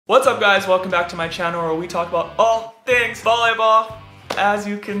What's up guys, welcome back to my channel where we talk about all things volleyball. As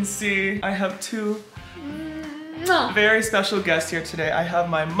you can see, I have two very special guests here today. I have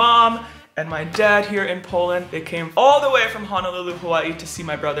my mom and my dad here in Poland. They came all the way from Honolulu, Hawaii to see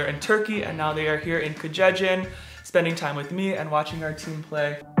my brother in Turkey, and now they are here in Kujejin, spending time with me and watching our team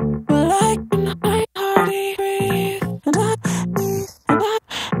play.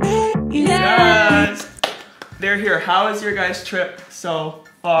 Yes! They're here. How is your guys' trip so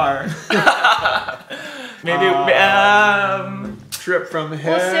far? Maybe trip from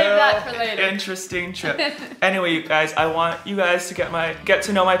hell. We'll save that for later. Interesting trip. Anyway, you guys, I want you guys to get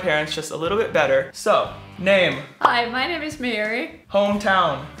to know my parents just a little bit better. So, name. Hi, my name is Erik.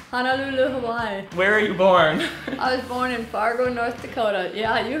 Hometown. Honolulu, Hawaii. Where are you born? I was born in Fargo, North Dakota.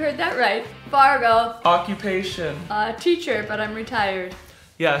 Yeah, you heard that right. Fargo. Occupation. Teacher, but I'm retired.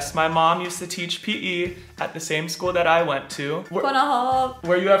 Yes, my mom used to teach PE at the same school that I went to.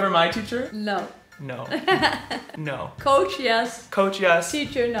 Were you ever my teacher? No. No. No. Coach, yes. Coach, yes.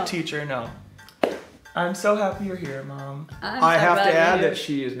 Teacher, no. Teacher, no. I'm so happy you're here, Mom. I have to add that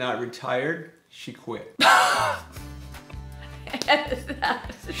she is not retired. She quit.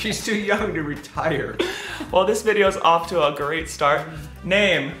 She's too young to retire. Well, this video is off to a great start.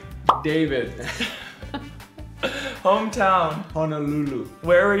 Name. David. Hometown. Honolulu.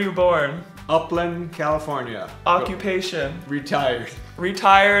 Where were you born? Upland, California. Occupation. Retired.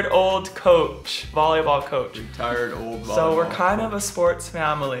 Retired old coach. Volleyball coach. Retired old volleyball. So we're kind of a sports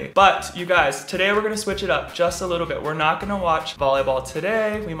family. But you guys, today we're gonna switch it up just a little bit. We're not gonna watch volleyball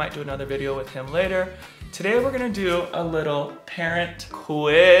today. We might do another video with him later. Today we're gonna do a little parent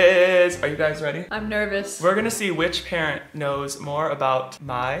quiz. Are you guys ready? I'm nervous. We're gonna see which parent knows more about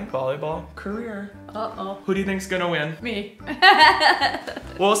my volleyball career. Uh-oh. Who do you think's gonna win? Me.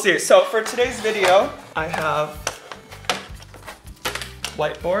 We'll see. So for today's video, I have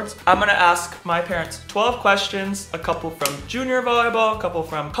whiteboards. I'm gonna ask my parents 12 questions, a couple from junior volleyball, a couple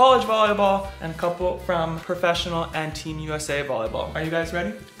from college volleyball, and a couple from professional and Team USA volleyball. Are you guys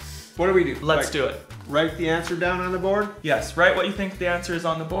ready? What do we do? Let's do it. Write the answer down on the board? Yes, write what you think the answer is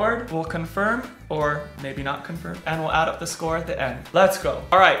on the board. We'll confirm, or maybe not confirm, and we'll add up the score at the end. Let's go.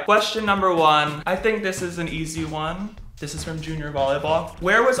 All right, question number 1. I think this is an easy one. This is from junior volleyball.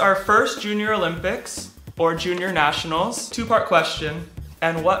 Where was our first junior Olympics or junior nationals? 2-part question.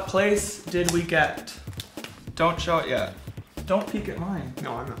 And what place did we get? Don't show it yet. Don't peek at mine.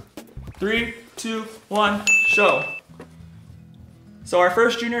 No, I'm not. 3, 2, 1, show. So our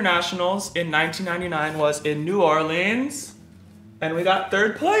first junior nationals in 1999 was in New Orleans, and we got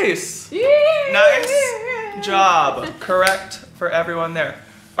 3rd place. Yay! Nice job. Correct for everyone there.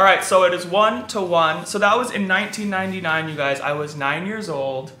 All right, so it is 1-1. So that was in 1999, you guys. I was 9 years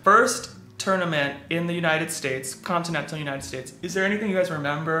old. First tournament in the United States, continental United States. Is there anything you guys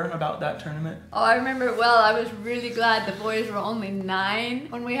remember about that tournament? Oh, I remember it well. I was really glad the boys were only 9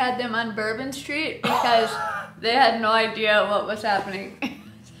 when we had them on Bourbon Street because they had no idea what was happening.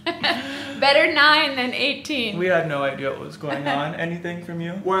 Better 9 than 18. We had no idea what was going on. Anything from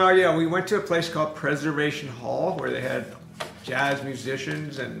you? Well, yeah, we went to a place called Preservation Hall where they had jazz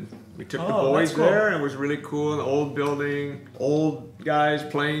musicians, and we took the boys there, and it was really cool. An old building, old guys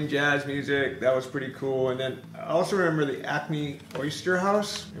playing jazz music. That was pretty cool. And then I also remember the Acme Oyster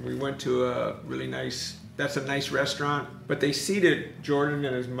House, and we went to a really nice, that's a nice restaurant, but they seated Jordan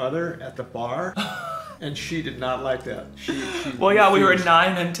and his mother at the bar. And she did not like that. Well, yeah, we were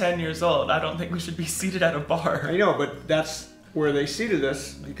 9 and 10 years old. I don't think we should be seated at a bar. I know, but that's where they seated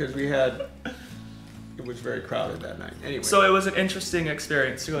us because it was very crowded that night. Anyway. So it was an interesting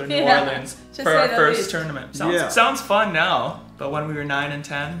experience to go to New Orleans for our first tournament. Sounds fun now, but when we were 9 and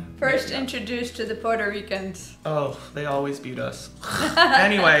 10. First introduced to the Puerto Ricans. Oh, they always beat us.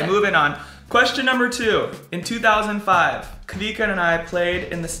 Anyway, moving on. Question number 2. In 2005, Kvika and I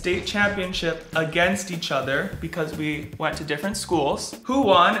played in the state championship against each other because we went to different schools. Who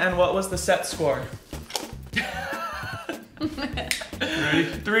won and what was the set score? Ready?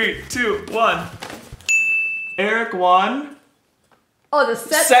 3, 2, 1. Erik won. Oh, the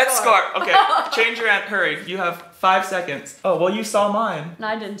set score. Okay, change your answer. Hurry. You have 5 seconds. Oh, well, you saw mine. No,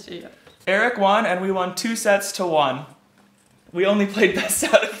 I didn't see it. Erik won, and we won 2-1. We only played best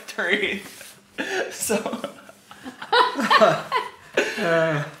out of 3.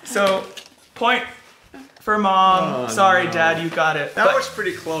 So point for Mom. Sorry, no. Dad, you got it. That was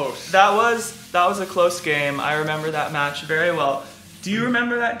pretty close. That was a close game. I remember that match very well. Do you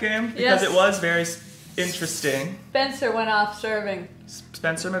remember that game? Yes. Because interesting. Spencer went off serving.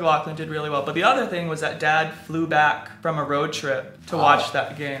 Spencer McLaughlin did really well. But the other thing was that Dad flew back from a road trip to watch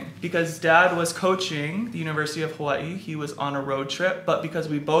that game. Because Dad was coaching the University of Hawaii. He was on a road trip. But because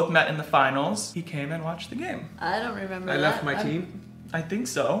we both met in the finals, he came and watched the game. I don't remember I that. left my team. I think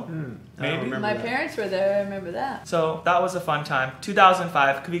so. Maybe. My parents were there, I remember that. So that was a fun time.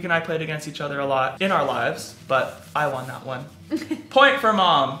 2005, Kavik and I played against each other a lot in our lives, but I won that one. Point for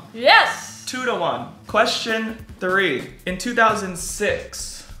Mom. Yes! 2-1. Question 3. In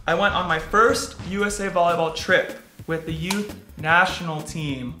 2006, I went on my first USA volleyball trip with the youth national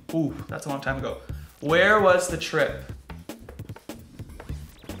team. Ooh, that's a long time ago. Where was the trip?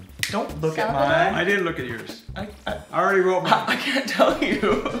 Don't look at mine. I didn't look at yours. I already wrote mine. I can't tell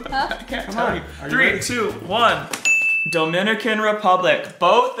you. I can't tell you. Are you 3, ready? 2, 1. Dominican Republic.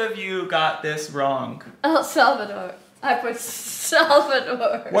 Both of you got this wrong. El Salvador. I put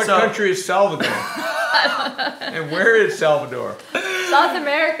Salvador. What country is Salvador? And where is Salvador? South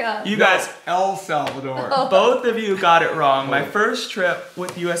America. You guys, El Salvador. both of you got it wrong. My first trip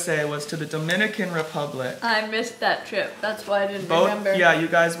with USA was to the Dominican Republic. I missed that trip. That's why I didn't Both, remember. yeah, you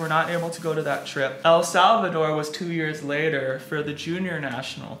guys were not able to go to that trip. El Salvador was 2 years later for the junior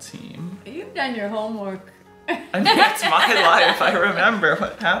national team. You've done your homework. I mean, it's my life. I remember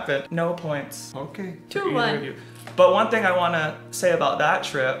what happened. No points. Okay. for either 2-1. of you. But one thing I want to say about that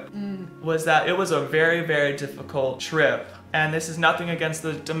trip was that it was a very, very difficult trip. And this is nothing against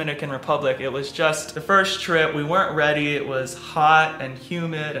the Dominican Republic. It was just the first trip. We weren't ready. It was hot and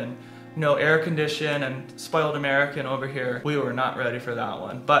humid and no air condition and spoiled American over here. We were not ready for that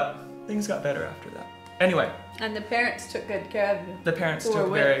one. But things got better after that. Anyway. And the parents took good care of you. The parents took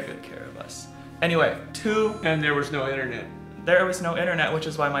very good care of us. Anyway, 2. And there was no internet. There was no internet, which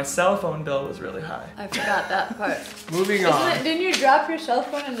is why my cell phone bill was really high. I forgot that part. Moving on. Didn't you drop your cell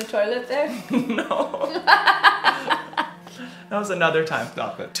phone in the toilet there? No. That was another time.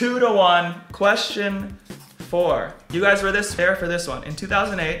 Stop it. 2-1. Question 4. You guys were there for this one. In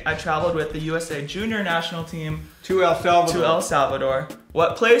 2008, I traveled with the USA junior national team To El Salvador. to El Salvador.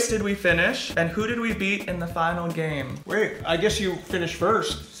 What place did we finish, and who did we beat in the final game? Wait, I guess you finished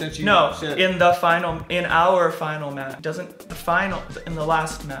first since you No, said. in our final match. Doesn't the final in the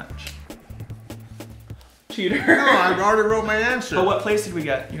last match? Cheater. No, I already wrote my answer. But what place did we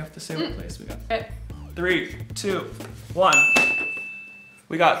get? You have to say what place we got. Okay. 3, 2, 1.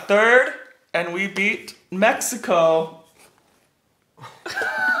 We got 3rd, and we beat Mexico.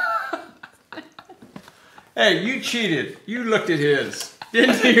 Hey, you cheated. You looked at his.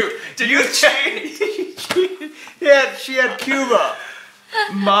 Didn't you? Did you cheat? Yeah, she had Cuba.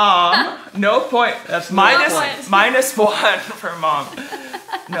 Mom, no point. That's minus points. -1 for Mom.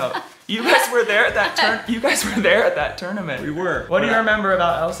 No, you guys were there at that You guys were there at that tournament. We were. What do you remember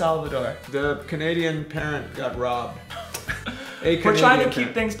about El Salvador? The Canadian parent got robbed. We're trying to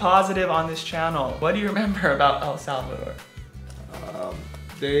keep things positive on this channel. What do you remember about El Salvador?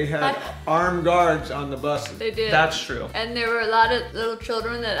 They had armed guards on the buses. They did. That's true. And there were a lot of little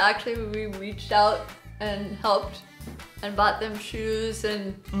children that actually we reached out and helped and bought them shoes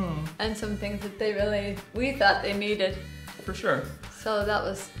and some things that we thought they needed. For sure. So that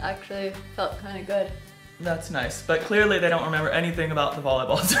was actually felt kind of good. That's nice. But clearly they don't remember anything about the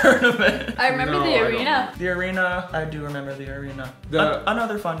volleyball tournament. I remember No, the I don't. arena. The arena, I do remember the arena.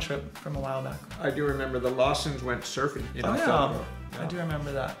 Another fun trip from a while back. I do remember the Lawsons went surfing in El Oh yeah, Salvador. I do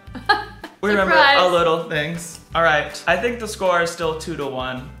remember that. We remember Surprise. a little things. All right, I think the score is still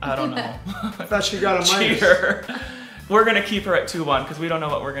 2-1. I don't know. I thought she got a minus. Cheater. We're gonna keep her at 2-1 because we don't know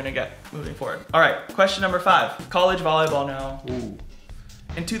what we're gonna get moving forward. All right, question number 5. College volleyball now. Ooh.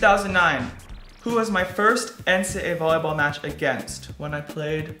 In 2009, who was my first NCAA volleyball match against when I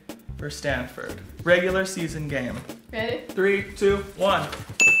played for Stanford? Regular season game. Ready? 3, 2, 1.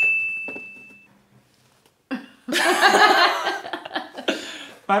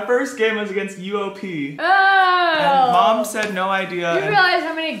 My first game was against UOP. Oh! And Mom said no idea. You and realize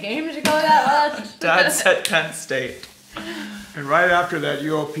how many games ago that was? Dad said Penn State. And right after that,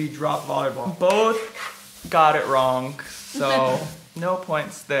 UOP dropped volleyball. Both got it wrong, so no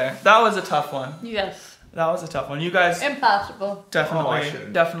points there. That was a tough one. Yes. That was a tough one. You guys Impossible.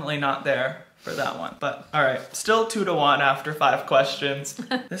 definitely not there for that one. But all right, still 2-1 after 5 questions.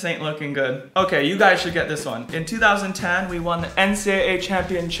 This ain't looking good. Okay, you guys should get this one. In 2010, we won the NCAA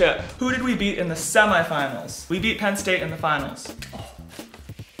championship. Who did we beat in the semifinals? We beat Penn State in the finals.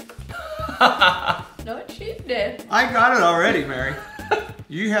 No, she did. I got it already, Mary.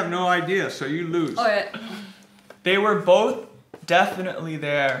 You have no idea, so you lose. Oh yeah. They were both definitely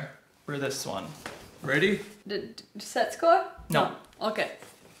there for this one. Ready? Did set score? No. Okay.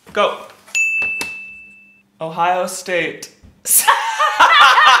 Go. Ohio State.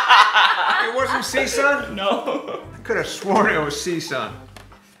 It wasn't CSUN? No. I could have sworn it was CSUN.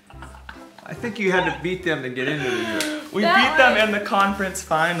 I think you had to beat them to get into the... We beat them in the conference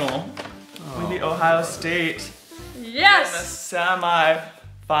final. We beat Ohio State in the Yes!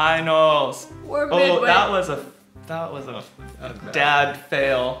 semi-finals. We're midway. That was a dad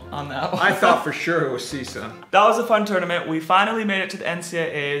fail on that one. I thought for sure it was CSUN. That was a fun tournament. We finally made it to the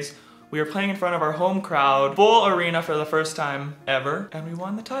NCAAs. We were playing in front of our home crowd, full arena for the first time ever, and we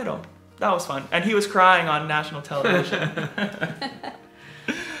won the title. That was fun. And he was crying on national television.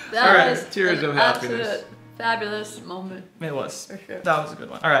 That was tears of happiness. absolute fabulous moment. It was. For sure. That was a good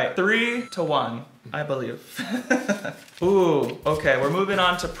one. All right, 3-1, I believe. Ooh, okay, we're moving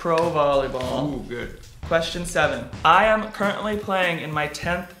on to pro volleyball. Ooh, good. Question 7. I am currently playing in my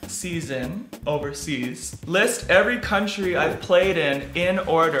 10th season overseas. List every country I've played in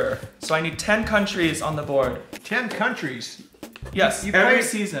order. So I need 10 countries on the board. 10 countries? Yes, You every played-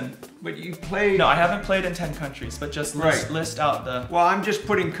 season. But you played... No, I haven't played in 10 countries, but just list out the... Well, I'm just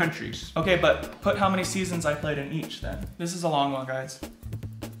putting countries. Okay, but put how many seasons I played in each then. This is a long one, guys.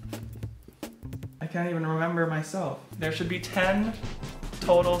 I can't even remember myself. There should be 10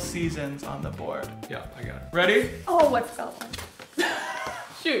 total seasons on the board. Yeah, I got it. Ready? Oh, what's that one?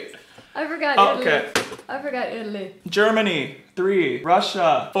 Shoot. I forgot Italy. Okay. I forgot Italy. Germany, 3.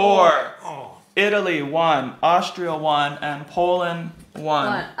 Russia, 4. Oh. Italy, 1. Austria, 1. And Poland,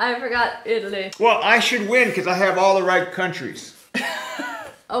 1. I forgot Italy. Well, I should win because I have all the right countries.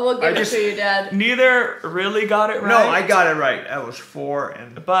 Oh, we'll give it to you, Dad. Neither really got it right. No, I got it right. That was 4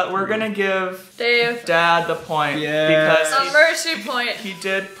 and... But we're gonna give Dave. Dad the point Yeah. because A mercy point. he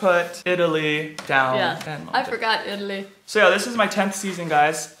did put Italy down. Yeah, And I forgot Italy. So yeah, this is my 10th season,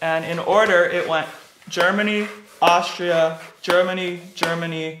 guys. And in order, it went Germany, Austria, Germany,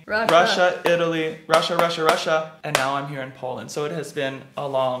 Russia. Russia, Italy, Russia, and now I'm here in Poland. So it has been a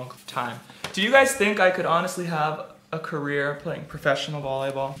long time. Do you guys think I could honestly have a career playing professional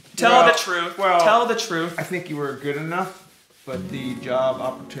volleyball? Tell the truth. Tell the truth. I think you were good enough, but the job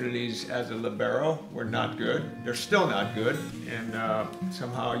opportunities as a libero were not good. They're still not good, and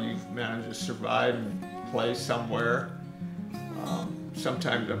somehow you've managed to survive and play somewhere,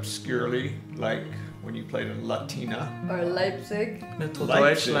 sometimes obscurely, like when you played in Latina. Or Leipzig.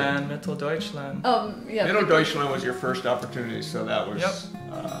 Mitteldeutschland. Yeah. Mitteldeutschland was your first opportunity, so that was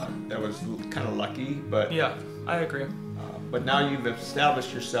kind of lucky, but Yeah, I agree. but now you've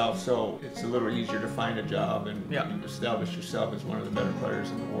established yourself, so it's a little easier to find a job, and Yeah. you've established yourself as one of the better players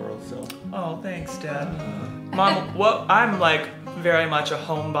in the world. So Oh, thanks, Dad. Mom, I'm like very much a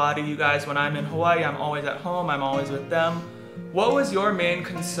homebody, you guys. When I'm in Hawaii, I'm always at home. I'm always with them. What was your main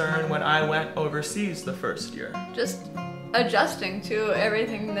concern when I went overseas the first year? Just adjusting to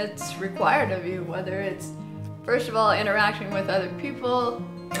everything that's required of you, whether it's, first of all, interacting with other people,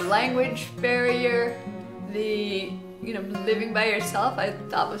 the language barrier, the, living by yourself, I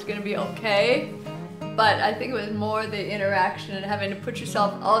thought was going to be okay. But I think it was more the interaction and having to put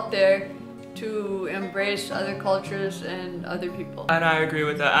yourself out there to embrace other cultures and other people. And I agree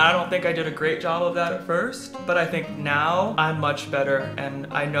with that. I don't think I did a great job of that at first, but I think now I'm much better and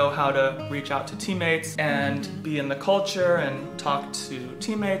I know how to reach out to teammates and be in the culture and talk to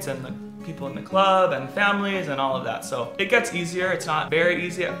teammates and the people in the club and families and all of that. So it gets easier. It's not very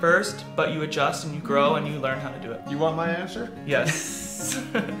easy at first, but you adjust and you grow and you learn how to do it. you want my answer? Yes.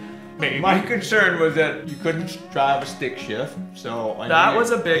 Maybe. My concern was that you couldn't drive a stick shift, so That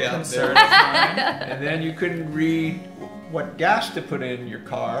was a big concern of mine. And then you couldn't read what gas to put in your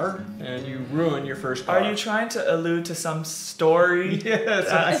car, and you ruined your first car. Are you trying to allude to some story? Yes,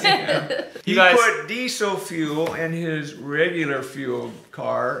 I am. You He guys put diesel fuel in his regular fuel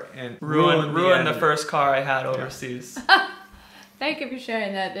car and ruined the engine. first car I had overseas. Thank you for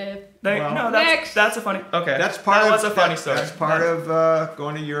sharing that, Dave. No, Next. that's a funny. Okay, That's part that of was a funny story. That's part of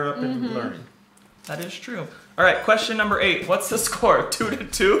going to Europe and learning. That is true. All right, question number 8. What's the score?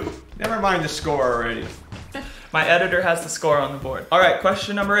 2-2? Never mind the score already. My editor has the score on the board. All right,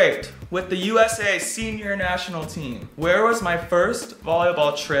 question number 8. With the USA senior national team, where was my first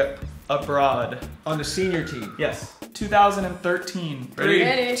volleyball trip abroad? On the senior team. Yes, 2013.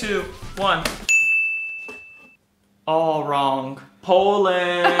 Ready? 3, 2, 1. All wrong.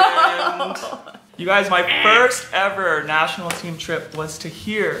 Poland. You guys, my first ever national team trip was to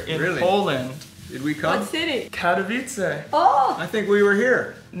here in Really? Poland. Did we come? What city? Katowice. Oh! I think we were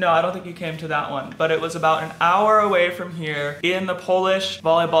here. No, I don't think you came to that one, but it was about an hour away from here in the Polish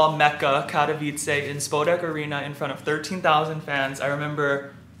volleyball mecca, Katowice, in Spodek Arena in front of 13,000 fans. I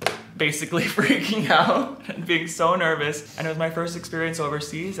remember basically freaking out and being so nervous. And it was my first experience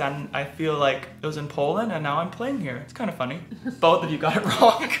overseas, and I feel like it was in Poland, and now I'm playing here. It's kind of funny. Both of you got it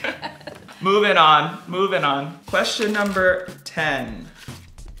wrong. Moving on. Question number 10.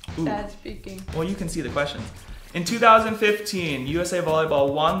 Ooh. Dad speaking. Well, you can see the questions. In 2015, USA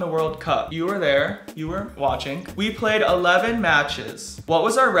Volleyball won the World Cup. You were there, you were watching. We played 11 matches. What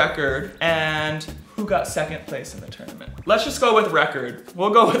was our record, and who got second place in the tournament? Let's just go with record.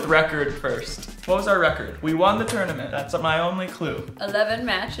 We'll go with record first. What was our record? We won the tournament. That's my only clue. 11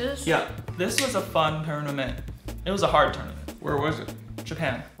 matches? Yeah, this was a fun tournament. It was a hard tournament. Where was it?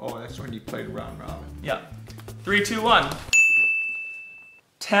 Japan. Oh, that's when you played round robin. Yeah. 3, 2, 1.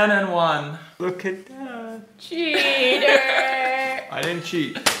 10-1. Look at that. Cheater! I didn't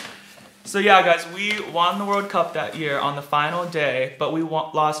cheat. So yeah, guys, we won the World Cup that year on the final day, but we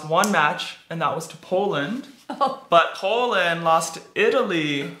lost one match, and that was to Poland. Oh. But Poland lost to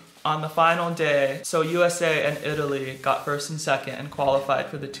Italy on the final day, so USA and Italy got first and second and qualified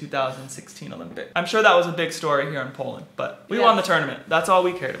for the 2016 Olympics. I'm sure that was a big story here in Poland, but we won the tournament. That's all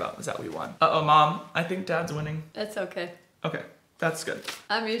we cared about, was that we won. Uh-oh, Mom, I think Dad's winning. That's okay. Okay, that's good.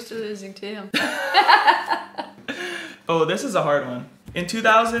 I'm used to losing to him. Oh, this is a hard one. In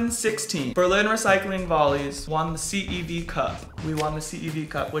 2016, Berlin Recycling Volleys won the CEV Cup. We won the CEV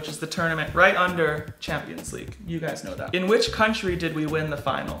Cup, which is the tournament right under Champions League. You guys know that. In which country did we win the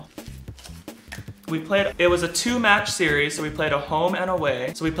final? It was a 2-match series, so we played a home and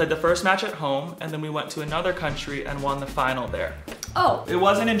away. So we played the first match at home, and then we went to another country and won the final there. Oh. It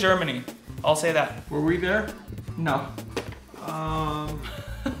wasn't in Germany. I'll say that. Were we there? No.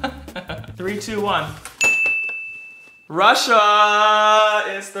 3, 2, 1. Russia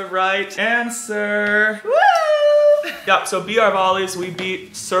is the right answer. Woo! Yep, so BR Volleys, we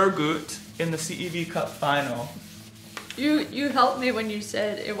beat Surgut in the CEV Cup final. You helped me when you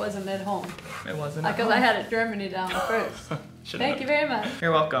said it wasn't at home. It wasn't at Because home. I had it Germany down first. Thank you very much.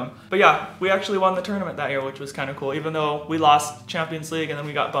 You're welcome. But yeah, we actually won the tournament that year, which was kind of cool. Even though we lost Champions League and then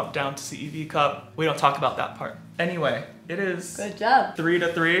we got bumped down to CEV Cup, we don't talk about that part. Anyway, it is Good job.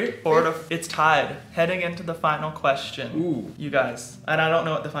 3-3, it's tied. Heading into the final question. Ooh. You guys, and I don't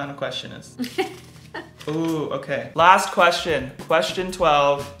know what the final question is. Ooh, okay. Last question, question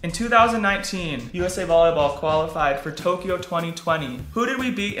 12. In 2019, USA Volleyball qualified for Tokyo 2020. Who did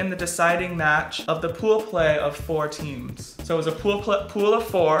we beat in the deciding match of the pool play of 4 teams? So it was a pool of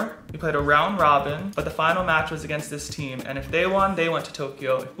 4. We played a round robin, but the final match was against this team. And if they won, they went to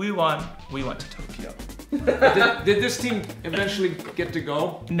Tokyo. If we won, we went to Tokyo. Did this team eventually get to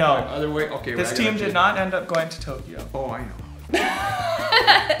go? No. Other way? Okay. This team did not end up going to Tokyo. Oh, I know.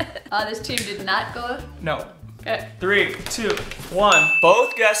 This team did not go? No. Okay. 3, 2, 1.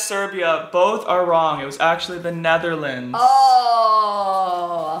 Both guessed Serbia. Both are wrong. It was actually the Netherlands.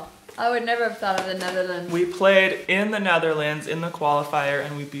 Oh, I would never have thought of the Netherlands. We played in the Netherlands in the qualifier,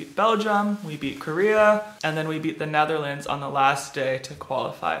 and we beat Belgium, we beat Korea, and then we beat the Netherlands on the last day to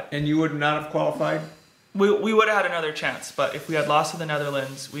qualify. And you would not have qualified? We would have had another chance, but if we had lost to the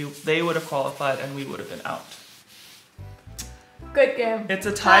Netherlands, they would have qualified and we would have been out. Good game. It's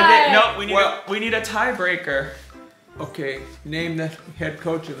a tie. No, we need a tiebreaker. Okay, name the head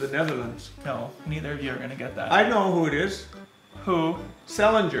coach of the Netherlands. No, neither of you are gonna get that. I know who it is. Who?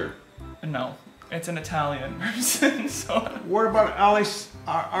 Selinger. No, it's an Italian person. So What about Ari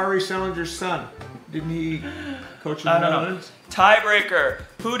Selinger's son? Didn't he coach in the Netherlands? Tiebreaker.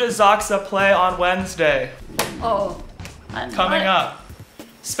 Who does Zaxa play on Wednesday? Oh. Coming up.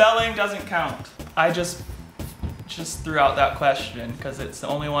 Spelling doesn't count. I just threw out that question because it's the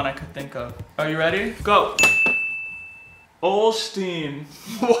only one I could think of. Are you ready? Go. Olsztyn,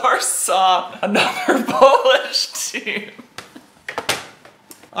 Warsaw, another Polish team.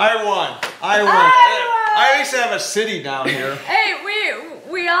 I won. I at least have a city down here. Hey,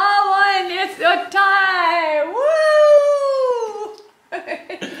 we all won. It's a tie. Woo!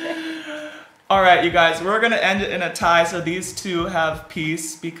 All right, you guys, we're gonna end it in a tie, so these two have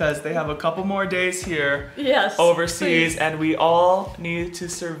peace because they have a couple more days here overseas, and we all need to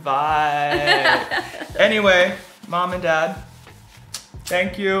survive. Anyway, Mom and Dad,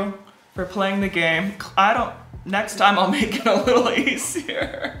 thank you for playing the game. Next time I'll make it a little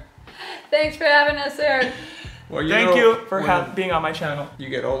easier. Thanks for having us, Eric. Well, Thank you for being on my channel. You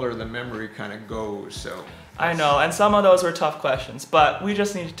get older, the memory kind of goes, so. I know, and some of those were tough questions, but we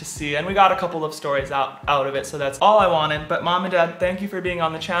just needed to see, and we got a couple of stories out of it, so that's all I wanted. But Mom and Dad, thank you for being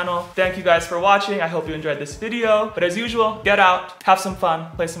on the channel. Thank you guys for watching. I hope you enjoyed this video. But as usual, get out, have some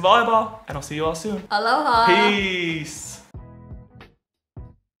fun, play some volleyball, and I'll see you all soon. Aloha. Peace.